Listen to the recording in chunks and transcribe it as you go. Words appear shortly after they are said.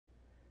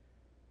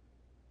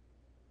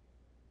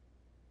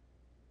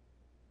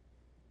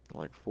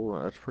Like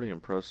four. That's pretty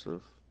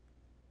impressive.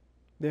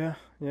 Yeah,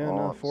 yeah, no,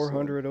 Honestly.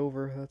 400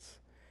 over. That's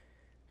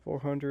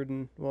 400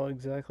 and, well,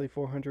 exactly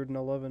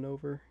 411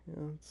 over.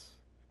 Yeah, it's.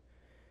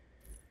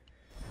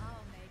 I'll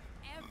make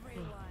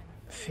everyone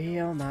feel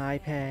Feel my my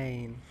pain.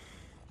 pain.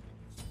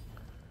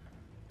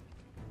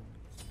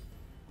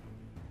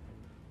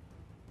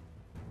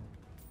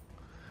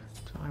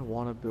 Do I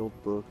want to build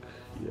book?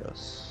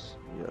 Yes.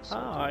 Yes,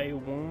 I do. I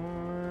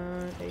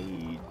want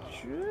a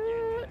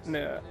jet.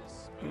 No.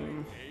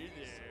 Mm.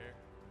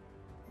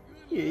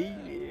 Hey there. Yay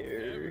Have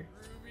there. a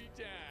groovy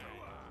time.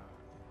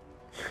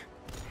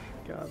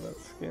 God, that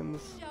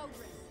skin's Show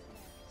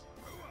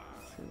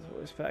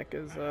voice pack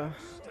is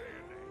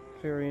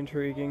very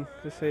intriguing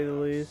to say the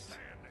least.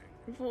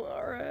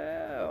 Far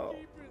out.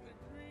 Keeping the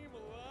cream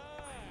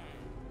alive.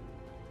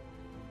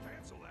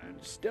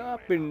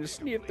 Stop and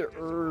sniff the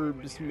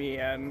herbs,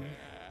 man. I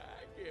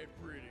get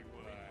pretty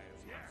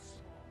wise.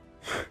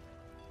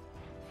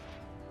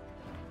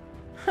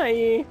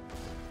 Hi.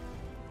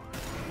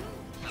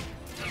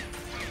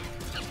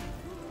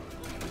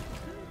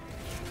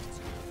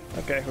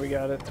 Okay, we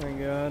got it. Thank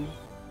God.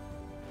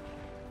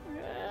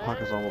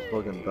 Pocket's almost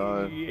fucking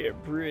died. Yeah,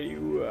 pretty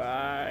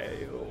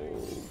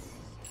wild.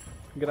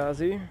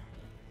 Grazie.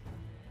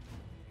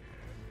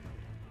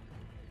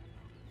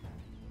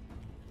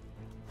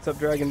 What's up,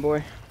 Dragon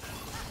Boy?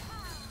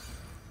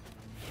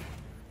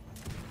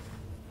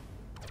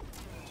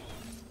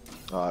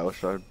 Oh, I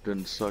wish I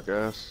didn't suck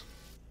ass.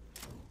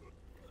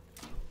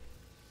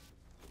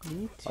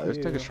 Me Oh, this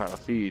too. nigga's trying to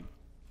feed.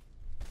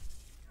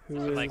 Who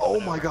is... Like, Oh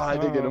my god,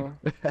 I did get him.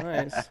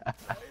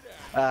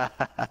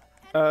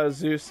 Nice.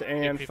 Zeus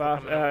and people Faf.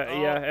 coming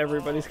over. Yeah,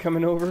 everybody's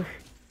coming over.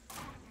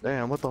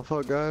 Damn, what the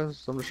fuck,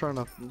 guys? I'm just trying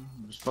to,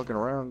 just fucking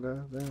around,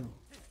 guys. Damn.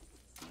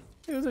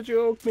 It was a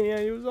joke, man.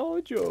 It was all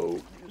a joke.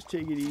 Just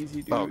take it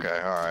easy, dude.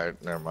 Okay,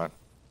 alright, never mind.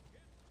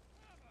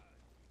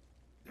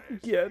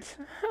 Get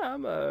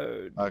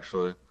hammered.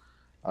 Actually,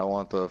 I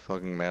want the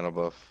fucking mana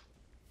buff.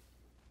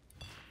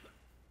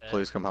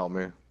 Please come help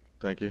me.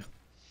 Thank you.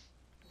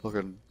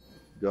 Fucking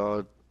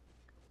god.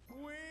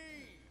 Whee!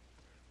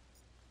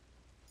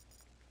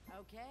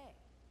 Okay.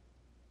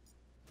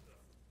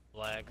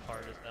 Lag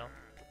hard as hell.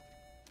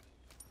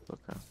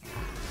 Okay.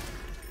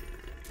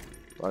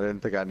 I didn't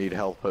think I need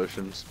health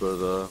potions,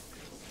 but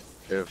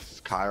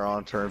if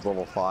Chiron turns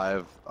level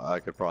 5, I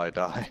could probably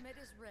die. Ultimate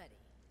is ready.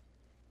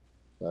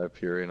 Die of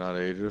Fury, not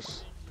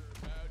Aegis.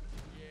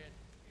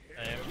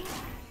 Same.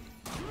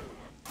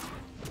 I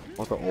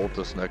want to ult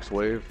this next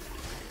wave.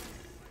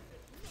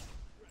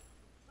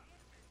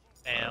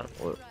 Damn.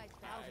 What? Right,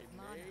 out of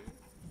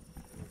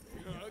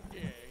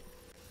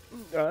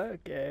mana. Okay.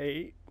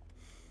 Okay.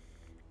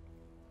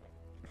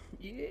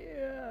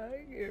 Yeah, I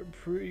get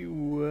pretty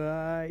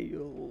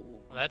wild.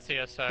 That's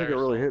the I think it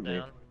really hit me.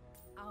 down.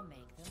 I'll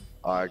make them.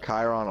 Alright,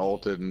 Chiron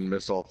ulted and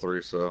missed all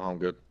 3, so I'm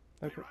good.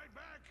 Okay.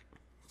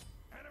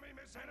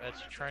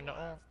 That's trying to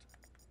ult.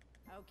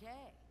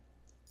 Okay.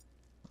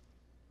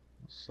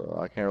 So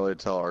I can't really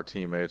tell our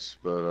teammates,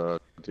 but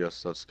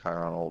yes, that's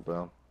Chiron ult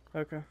down.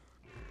 Okay.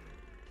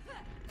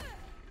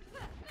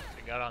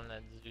 I got on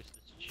that Zeus's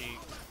cheek.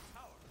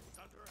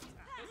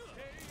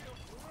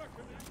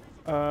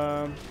 Um.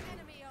 Enemy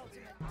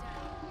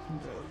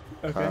ultimate down.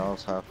 Okay.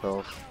 Chiron's half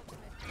health.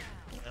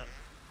 Ultimate down.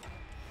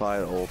 If I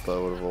had ult, I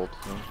would have ulted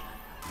him.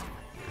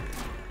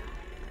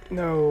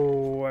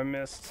 No, I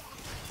missed.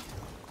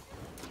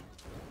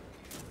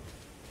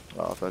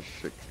 Oh, if that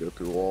shit could go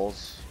through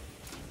walls.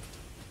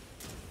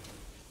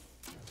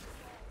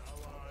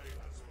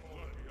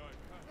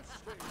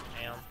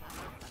 Damn.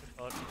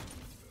 Fuck.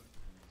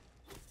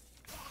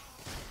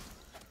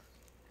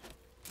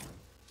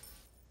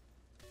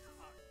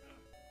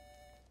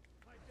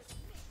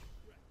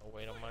 I'll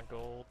wait on my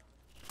gold.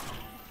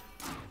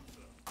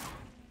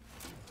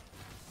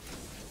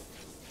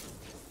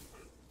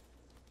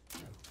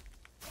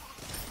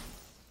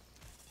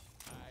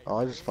 Oh,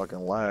 I just fucking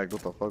lagged.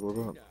 What the fuck was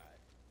that?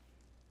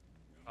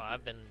 Oh,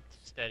 I've been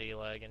steady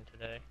lagging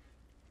today.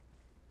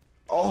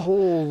 Oh,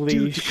 Holy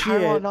dude, did shit.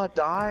 Chiron not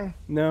die?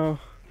 No.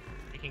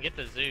 You can get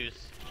the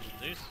Zeus.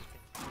 Zeus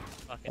can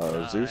fucking Oh,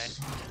 die. Zeus?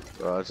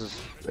 It's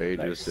just Aegis,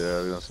 Nice. yeah, I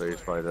was gonna say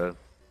he's probably dead.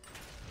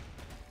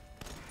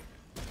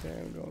 Okay,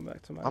 I'm going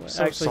back to my I'm lane.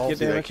 so Actually, salty get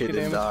damage, that kid get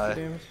didn't damage, die. get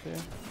damage,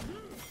 yeah.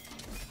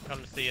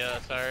 Come to see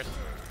Cyrus.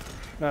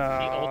 He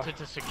Ah, ulted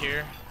to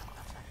secure.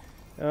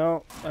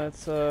 well,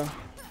 that's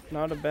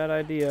not a bad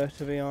idea,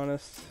 to be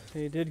honest.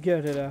 He did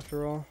get it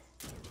after all.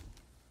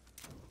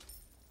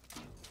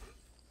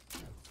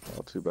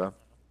 Not too bad.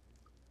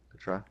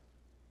 Good try.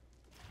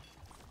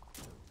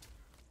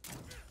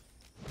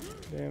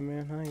 Damn,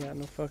 man, I ain't got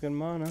no fucking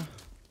mana.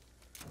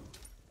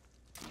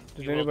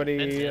 Did You will defend anybody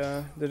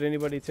this. did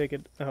anybody take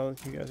it? Oh,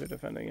 you guys are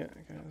defending it.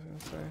 Okay, I was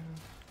gonna say.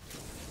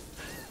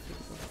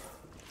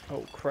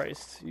 Oh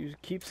Christ! You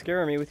keep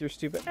scaring me with your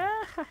stupid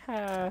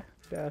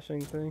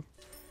dashing thing.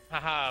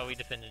 Haha, we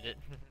defended it.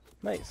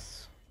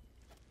 Nice.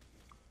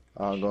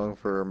 I'm going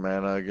for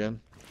mana again.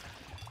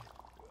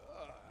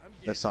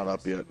 It's not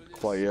up yet,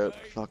 quite yet.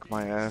 Fuck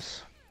my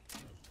ass.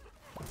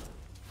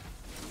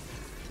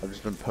 I've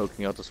just been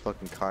poking out this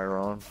fucking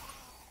Chiron.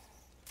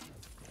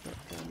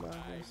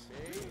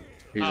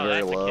 He's Oh,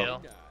 very that's a low.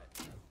 kill.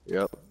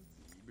 Yep.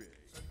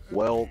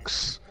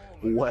 Welks.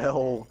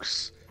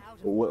 Welks.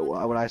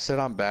 When I said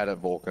I'm bad at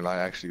Vulcan, I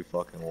actually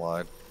fucking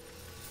lied.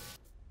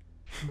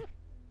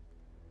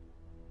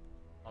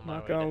 On my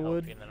Knock way to on help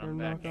wood you, and then or I'm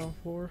knock back. on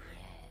floor.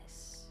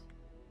 Yes.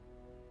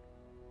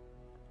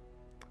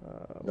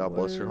 God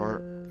bless your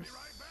heart.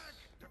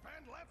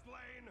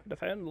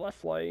 Defend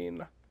left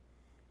lane.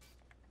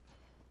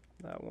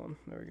 That one.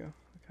 There we go.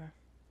 Okay.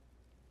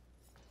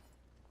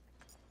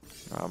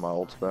 My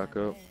ult's back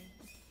up.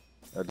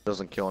 That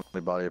doesn't kill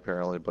anybody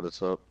apparently, but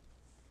it's up.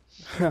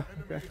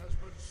 Okay.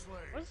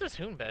 What's this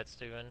Hoonbats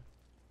doing?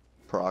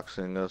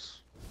 Proxying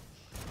us.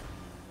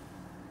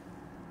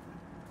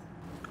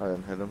 I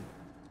didn't hit him.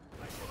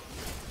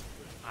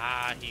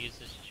 Ah, he used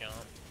his jump.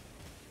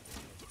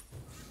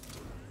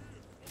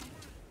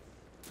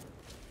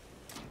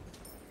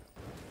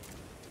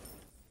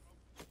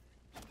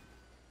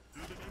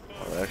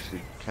 I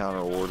actually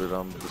counter-warded.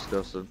 I'm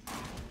disgusted.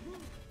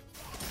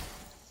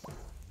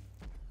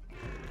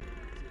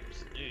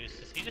 Zeus,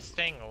 is he just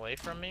staying away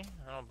from me?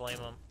 I don't blame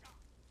him.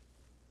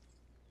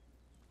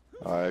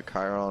 Alright,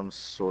 Chiron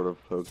sort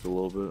of poked a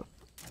little bit.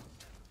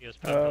 He was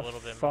poked a little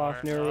bit more.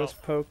 Fafnir was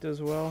poked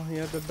as well. He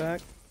had the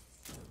back.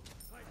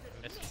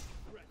 Missed.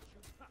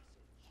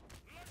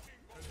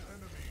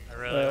 I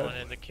really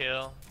wanted the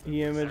kill.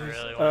 E images.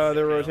 really wanted to They're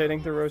kill.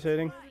 rotating. They're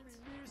rotating.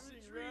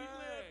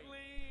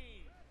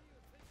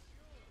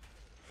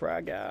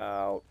 Frag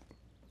out.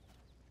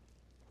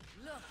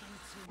 Look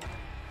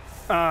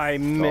into I Oh,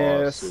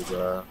 missed. see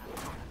that.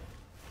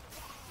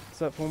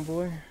 What's up,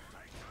 homeboy?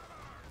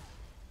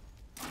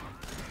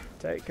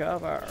 Take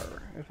cover.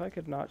 If I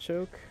could not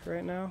choke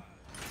right now.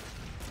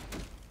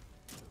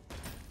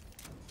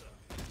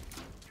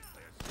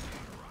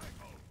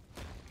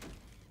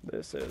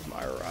 This is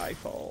my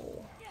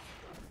rifle.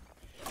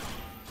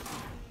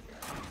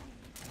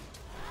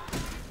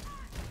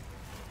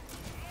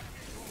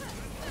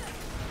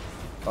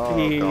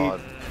 Oh He-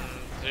 god.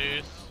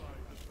 Zeus.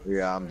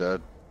 Yeah, I'm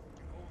dead.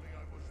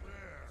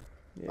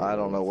 I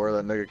don't know where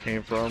that nigga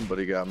came from, but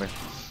he got me.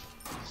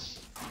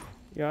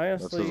 Yeah, I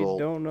honestly his ult.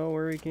 don't know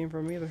where he came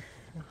from either.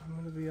 I'm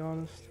gonna be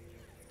honest.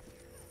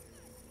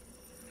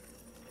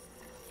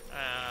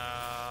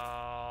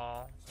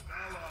 Ow.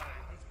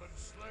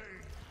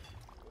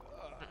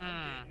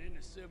 Getting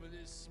into some of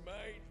this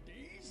smite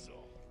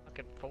diesel.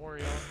 Fucking 4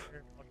 yard.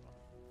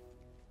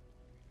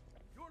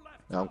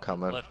 I'm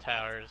coming. Left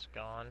tower is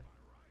gone.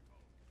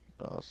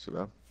 Oh, that's too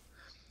bad.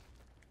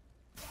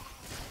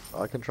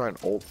 I can try an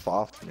ult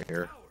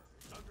Fafnir.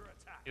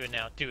 Do it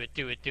now. Do it.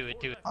 Do it. Do it.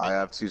 Do it. I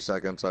have 2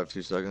 seconds. I have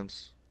 2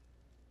 seconds.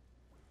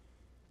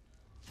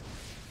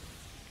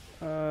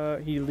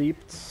 He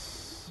leaped.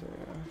 Yeah.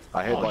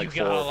 I hit Oh, like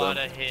you 4 got a of lot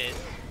them. of hits.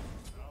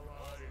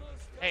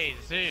 Hey,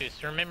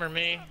 Zeus, remember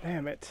me?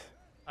 Damn it.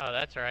 Oh,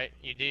 that's right.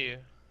 You do.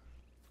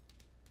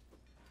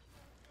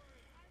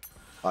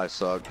 I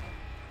suck.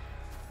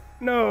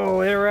 No,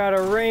 they were out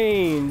of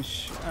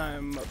range.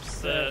 I'm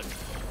upset. Look.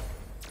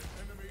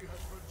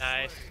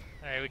 Nice.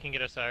 Alright, we can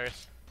get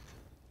Osiris.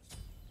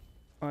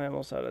 I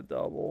almost had a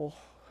double.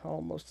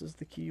 Almost is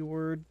the key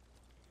word.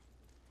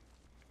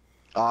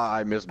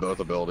 I missed both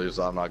abilities.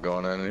 I'm not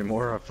going in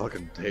anymore. I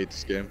fucking hate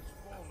this game.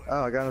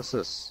 Oh, I got an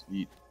assist.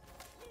 Yeet.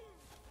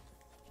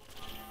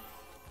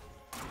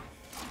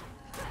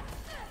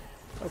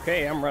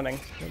 Okay, I'm running.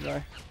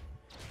 Goodbye.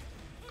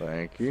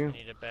 Thank you.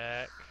 Need it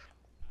back.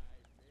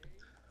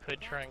 Could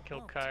try and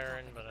kill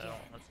Chiron, but I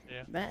don't want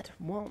to. That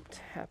won't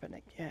happen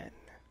again.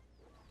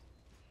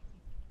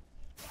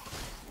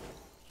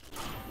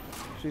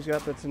 She's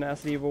got the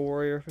tenacity of a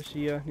warrior, but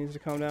she needs to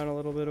calm down a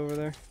little bit over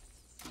there.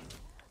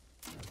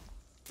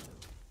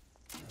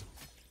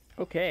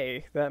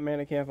 Okay, that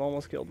mana camp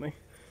almost killed me.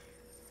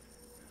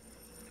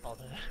 All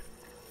that.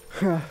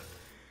 Oh,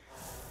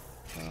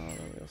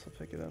 nobody else will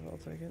pick it up. I'll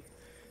take it.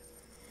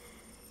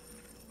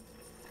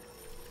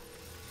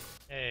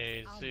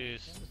 Hey,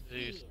 Zeus.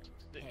 Zeus.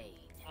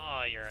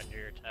 Oh, you're under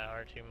your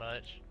tower too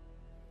much.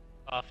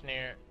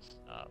 Fafnir,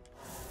 stop.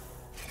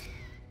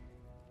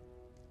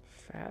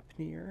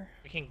 Fafnir.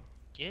 We can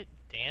get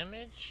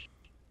damage?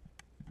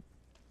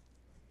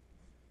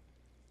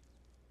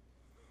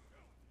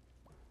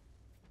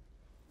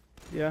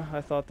 Yeah,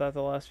 I thought that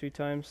the last few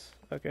times.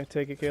 Okay,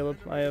 take it, Caleb.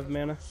 I have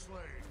mana.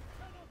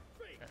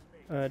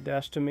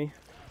 Dash to me.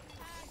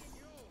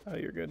 Oh,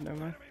 you're good. Never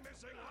mind.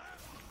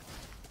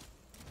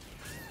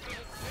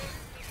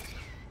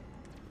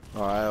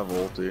 Oh, I have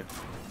ulti.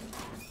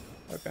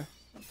 Okay.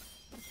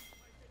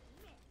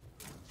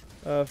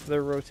 If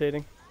they're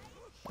rotating.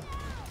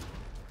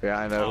 Yeah,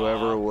 I know.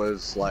 Whoever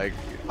was like,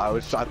 I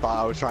thought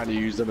I was trying to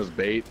use them as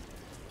bait,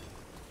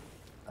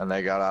 and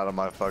they got out of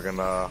my fucking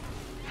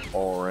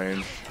all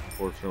range,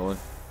 fortunately.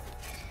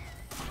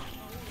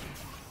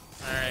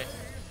 Alright.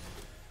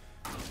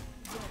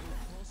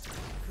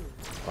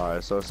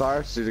 Alright, so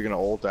Cyrus is either gonna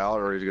ult out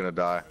or he's gonna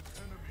die.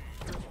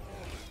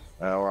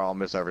 Or I'll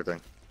miss everything.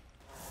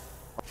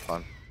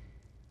 Fun.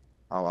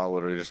 I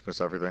literally just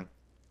missed everything.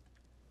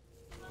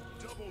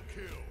 Double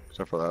kill.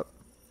 Except for that.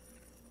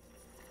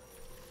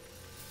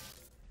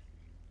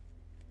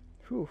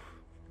 Whew.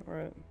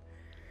 Alright.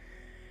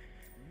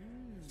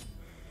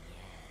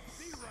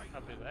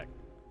 I'll be back.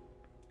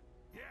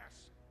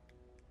 Yes.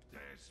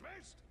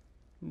 Dismissed.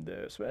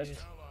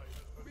 Dismissed.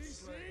 Be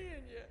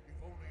seeing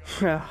you.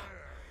 Yeah.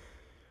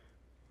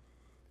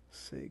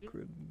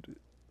 Sacred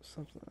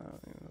something. I don't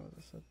even know what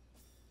this said.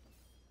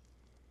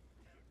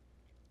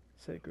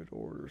 Sacred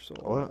Order Soul.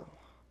 What?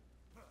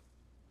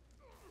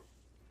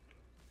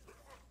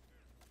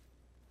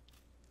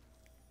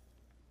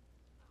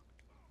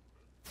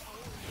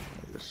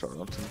 Just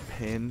starting up some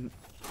pin.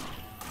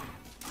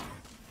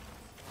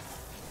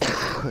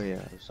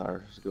 Yeah,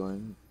 Cyrus is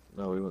going.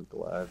 No, we went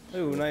glad.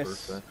 Ooh,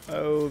 nice.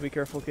 Oh, be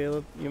careful,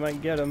 Caleb. You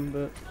might get him,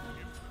 but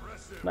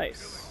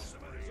nice.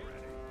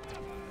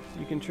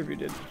 You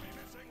contributed.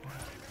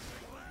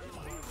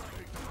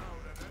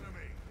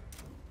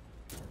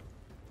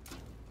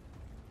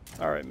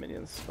 Alright,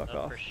 minions, fuck Up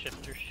off. for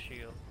shifter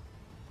shield.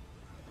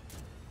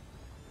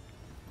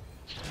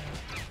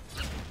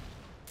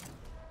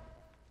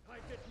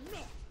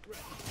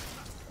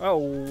 Oh,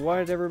 why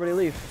did everybody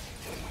leave?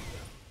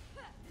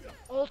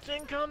 Ult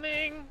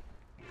incoming!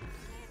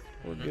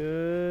 We're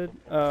good.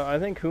 I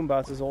think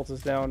Humbats' ult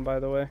is down, by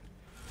the way.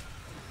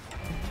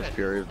 Just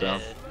Fury is down.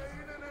 Dead.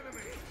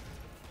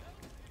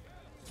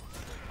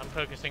 I'm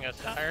focusing on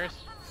Cyrus.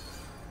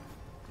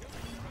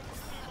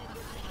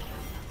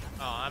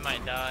 Oh, I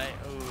might die.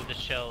 Ooh, the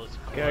shell is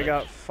clutch. Okay, I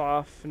got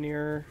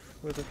Fafnir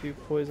with a few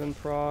poison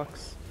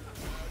procs.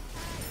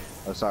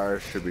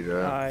 Cyrus should be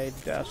dead. I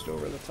dashed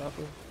over the top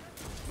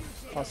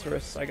of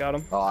Osiris. I got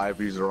him. Oh, I've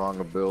used the wrong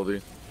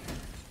ability.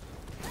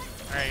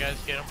 Alright, guys,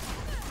 get him.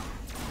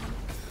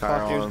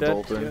 Fafnir's Chiron's dead.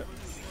 ulting.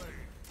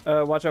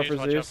 Yeah. Watch out for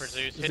Watch out Zeus. for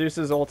Zeus. Hit-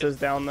 Zeus's ult is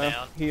down though.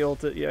 down. He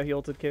ulted. Yeah, he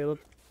ulted Caleb.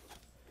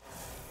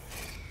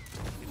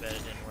 Too bad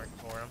it didn't work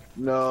for him.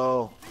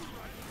 No.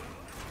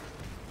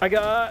 I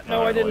got.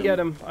 No, I didn't well, get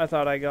him. I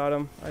thought I got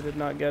him. I did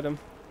not get him.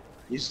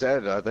 He's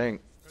dead, I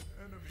think.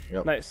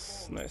 Yep.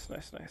 Nice, nice,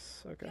 nice,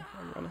 nice. Okay,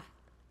 I'm running.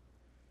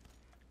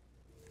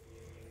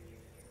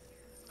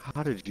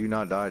 How did you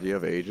not die? Do you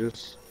have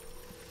Aegis?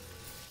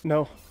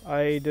 No,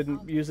 I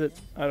didn't use it.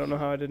 I don't know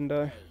how I didn't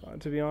die.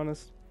 To be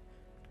honest,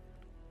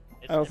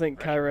 It's I don't think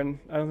impressive. Chiron.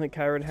 I don't think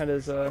Chiron had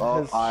his.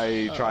 Oh, his,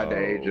 I tried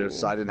to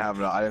Aegis. oh. I didn't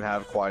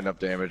have quite enough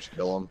damage to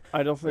kill him.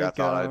 I don't think. I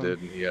thought I did,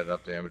 and he had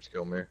enough damage to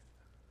kill me.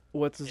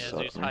 What's his? Yeah, So-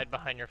 Zeus, hide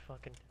behind your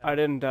fucking I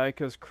didn't die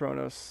because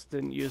Kronos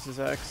didn't use his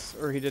X,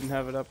 or he didn't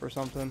have it up or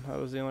something. That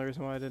was the only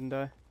reason why I didn't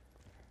die.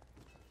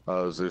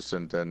 Oh, Zeus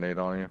didn't detonate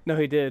on you? No,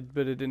 he did,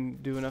 but it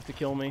didn't do enough to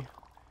kill me.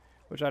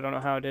 Which I don't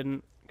know how it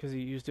didn't, because he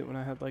used it when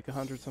I had like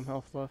 100 some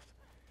health left.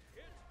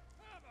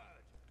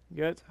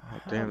 Get Oh,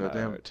 damn, that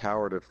damn hammered.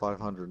 tower did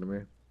 500 to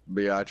me.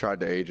 But yeah, I tried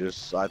to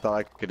Aegis. I thought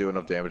I could do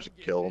enough damage to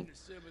kill him,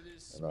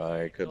 and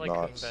I could like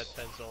not. Humbats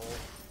has ult.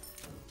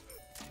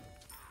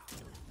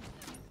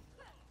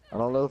 I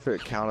don't know if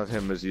it counted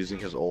him as using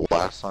his ult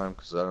last time,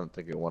 because I don't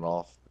think it went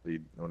off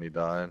when he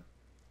died.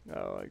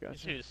 Oh, I got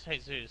you. Zeus, hey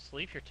Zeus,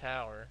 leave your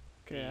tower.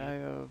 Okay, I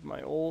have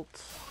my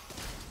ult.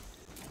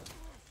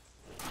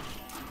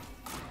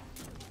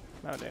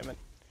 Oh, damn it.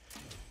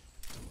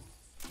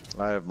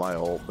 I have my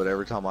ult, but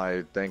every time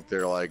I think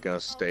they're like gonna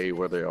stay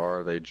where they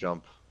are, they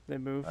jump They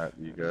move. at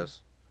you guys.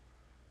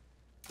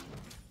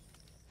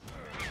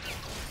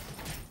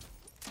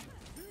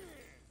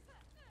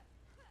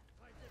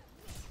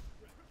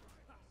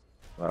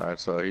 Alright,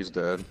 so he's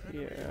dead.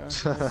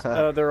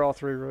 Yeah. They're all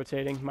three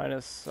rotating,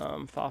 minus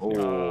Fafnir.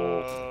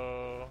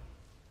 Oh.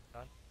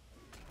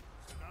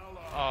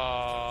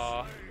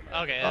 Oh.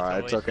 Okay, that's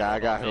Alright, it's okay. I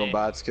got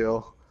Humbats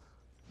kill.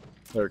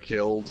 They're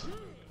killed.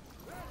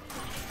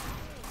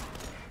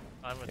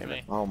 Fine with Damn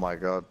me. Oh my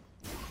god.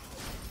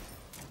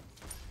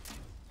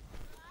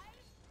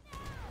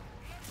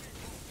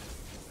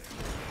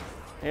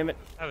 Damn it.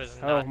 That was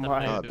Oh not the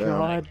my move,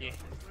 god. Mikey.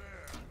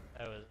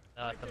 That was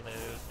not the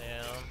move,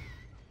 damn.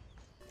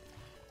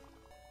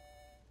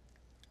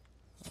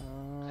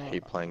 I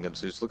hate playing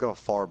against Zeus. Look how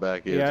far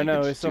back he is. Yeah, I You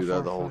know, can it's just so do far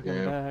that the whole fucking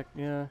game. back,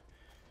 yeah.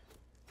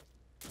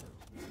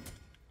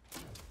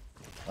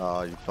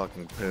 Oh, you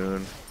fucking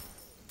poon.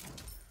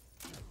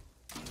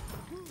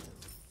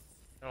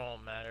 It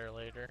won't matter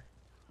later.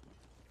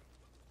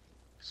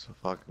 So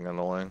fucking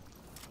annoying.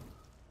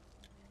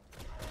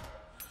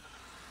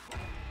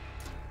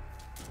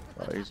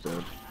 Oh, he's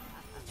dead.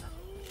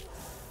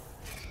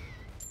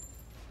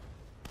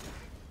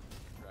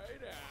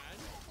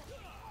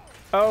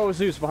 Oh,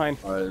 Zeus behind.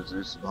 Alright,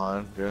 Zeus is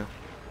behind, yeah.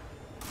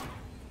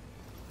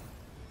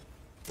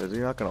 Is he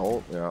not gonna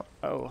ult? Yeah.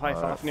 Oh, hi,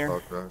 Alright, Fafnir.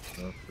 fuck that.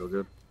 No, feel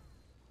good.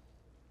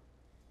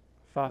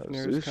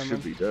 Fafnir's Zeus coming.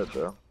 should be dead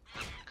though.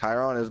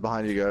 Chiron is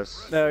behind you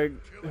guys.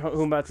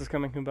 Humbats is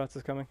coming. Humbats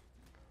is coming.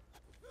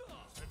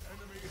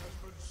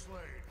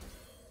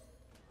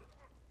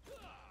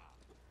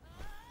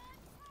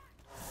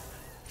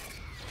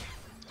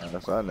 I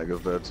guess that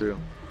nigga's dead too.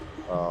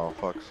 Oh,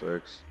 fuck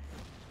sakes.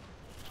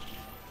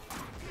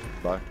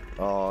 Bye.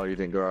 Oh, you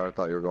didn't go out. I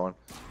thought you were going.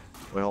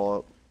 Wait, hold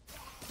up.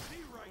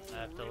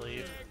 I have to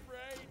leave.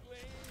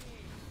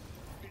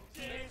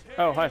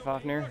 Oh, hi,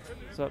 Fafnir.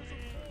 What's up?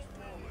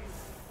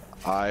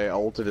 I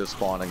ulted his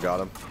spawn and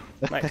got him.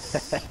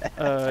 Nice.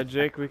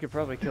 Jake, we could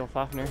probably kill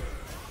Fafnir.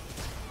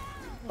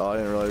 Oh, I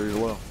didn't realize he was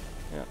low.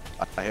 Yeah.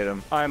 I hit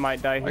him. I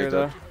might die here, He's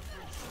though. dead.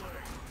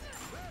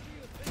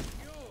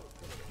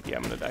 Yeah,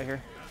 I'm gonna die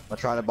here. I'm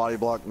trying to body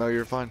block. No,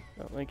 you're fine.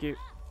 Oh, thank you.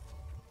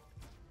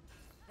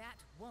 That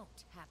won't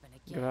happen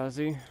again.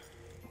 Grazi.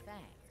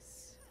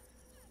 Thanks.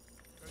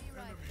 Be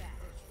right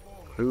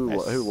back. Who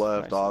Nice.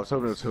 left? Nice. Oh, I was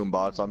hoping it was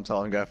Hoombots. I'm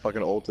telling you, I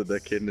fucking ulted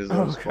that kid in his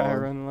Oh, own spawn.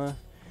 Chiron left.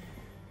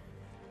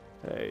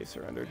 Hey,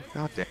 surrendered.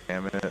 God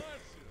damn it.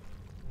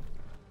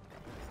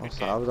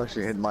 I was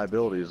actually hitting my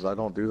abilities. I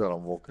don't do that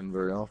on Vulcan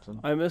very often.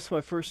 I missed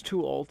my first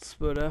 2 ults,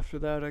 but after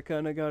that I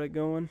kind of got it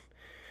going.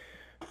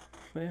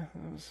 But yeah,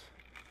 that was...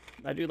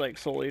 I do like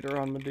Soul Eater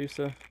on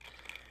Medusa.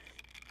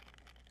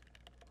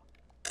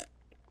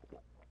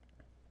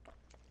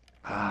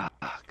 Ah,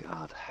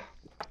 God.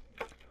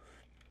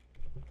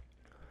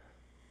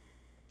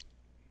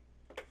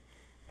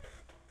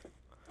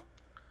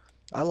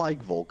 I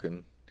like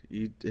Vulcan.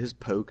 His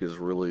poke is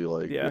really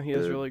like. Yeah, he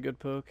has good. really good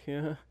poke,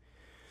 yeah.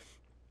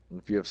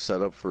 If you have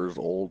setup for his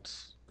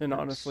ults. And it's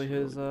honestly,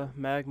 really his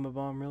magma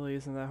bomb really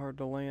isn't that hard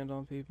to land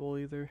on people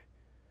either.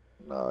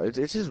 No,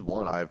 it's just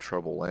one I have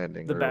trouble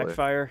landing. The really.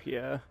 backfire,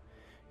 yeah.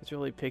 It's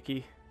really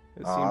picky.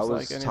 It I seems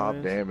was like top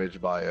anyways.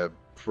 damage by a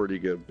pretty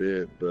good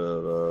bit,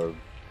 but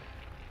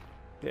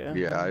Yeah.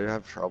 yeah, I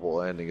have trouble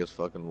landing his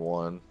fucking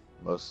one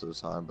most of the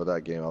time. But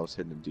that game I was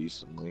hitting it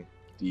decently.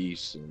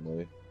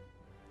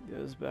 Yeah,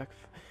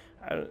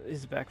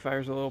 his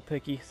backfire's a little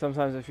picky.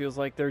 Sometimes it feels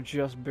like they're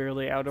just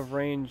barely out of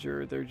range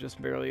or they're just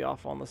barely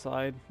off on the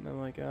side. And I'm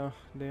like, oh,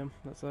 damn,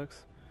 that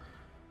sucks.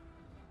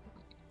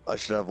 I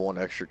should have one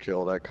extra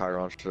kill. That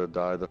Chiron should have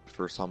died the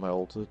first time I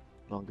ulted.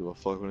 I don't give a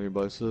fuck what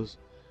anybody says.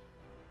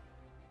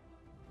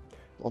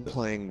 I'm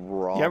playing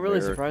raw. Yeah, I'm really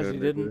America, surprised he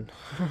nigga. didn't.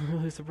 I'm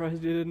really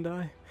surprised he didn't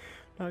die.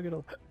 Not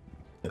gonna...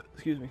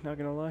 Excuse me, not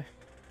gonna lie.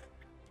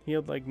 He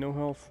had, like, no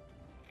health.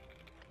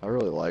 I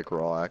really like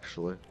raw,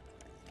 actually.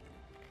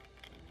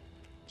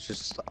 It's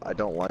just, I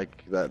don't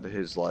like that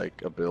his,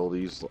 like,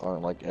 abilities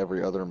aren't like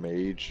every other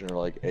mage, or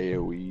like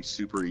AoE,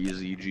 super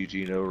easy,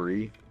 GG no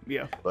re.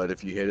 Yeah. But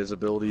if you hit his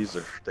abilities,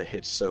 they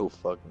hit so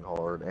fucking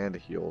hard, and the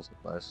heals,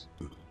 nice.